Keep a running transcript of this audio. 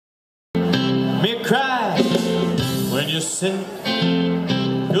when you said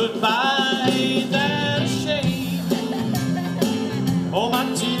goodbye, ain't that a shame? Oh, my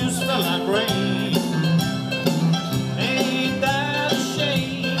tears fell like rain. Ain't that a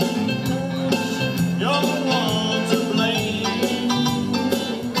shame? You're the one to blame.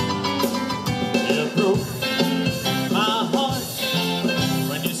 You broke my heart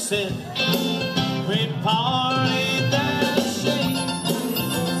when you said we'd part. Ain't that a shame?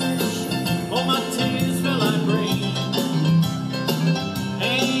 Oh, my tears fell like rain.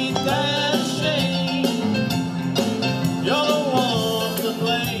 Ain't that a shame? You're the one to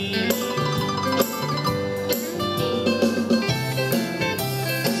blame.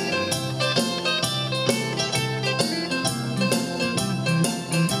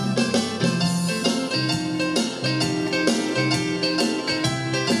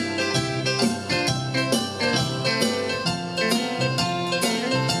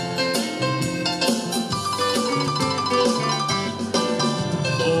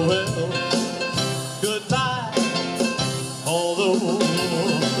 Oh well, goodbye. Although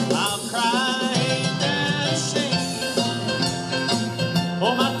I'm crying, that shame.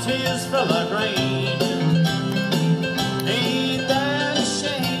 Oh, my tears fell like rain. Ain't that a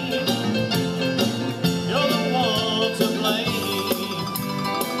shame? You're the one to blame.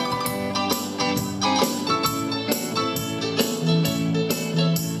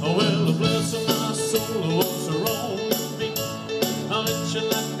 Oh well, bless my soul, it was wrong with me. I met you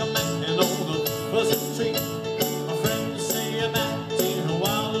like a man on a fuzzy tree. My friends say I'm acting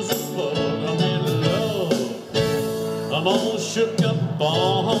wild as a bug. I'm in love. I'm all shook up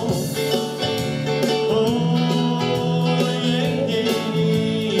on. Oh yeah, yeah,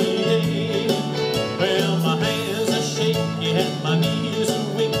 yeah. Well, my hands are shaky and my knees are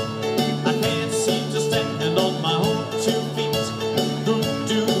weak. I can't seem to stand on my own 2 feet. Who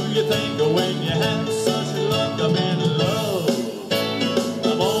do you think when you have such luck? I'm in love.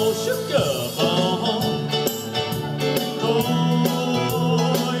 I'm all shook up on.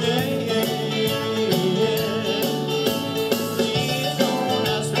 Oh yeah, yeah, yeah. Please don't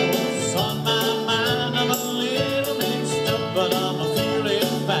ask me what's on my mind. I'm a little mixed up, but I'm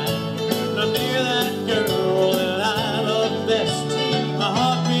feeling fine. I'm near that girl that I love best. My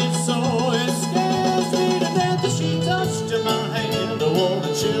heart beats so it scares me to death that she touched my hand. A warm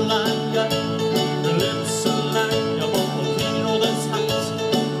chill I got. Her lips are like a volcano that's hot.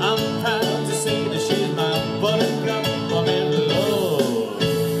 I'm proud to say that she's my buttercup. I'm in love.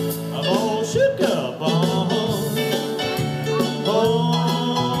 I'm all shook up on. Oh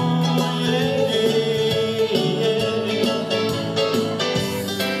yeah, yeah.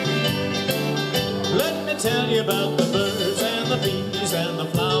 Let me tell you about the birds and the bees and the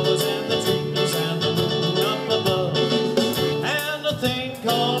flowers and the trees and the moon up above and the thing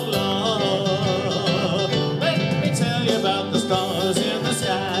called love. Let me tell you about the stars in the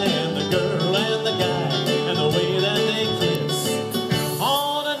sky and the girl and the guy and the way that they kiss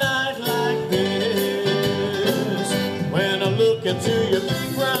on a night like this. When I look into your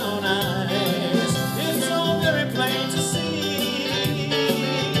big brown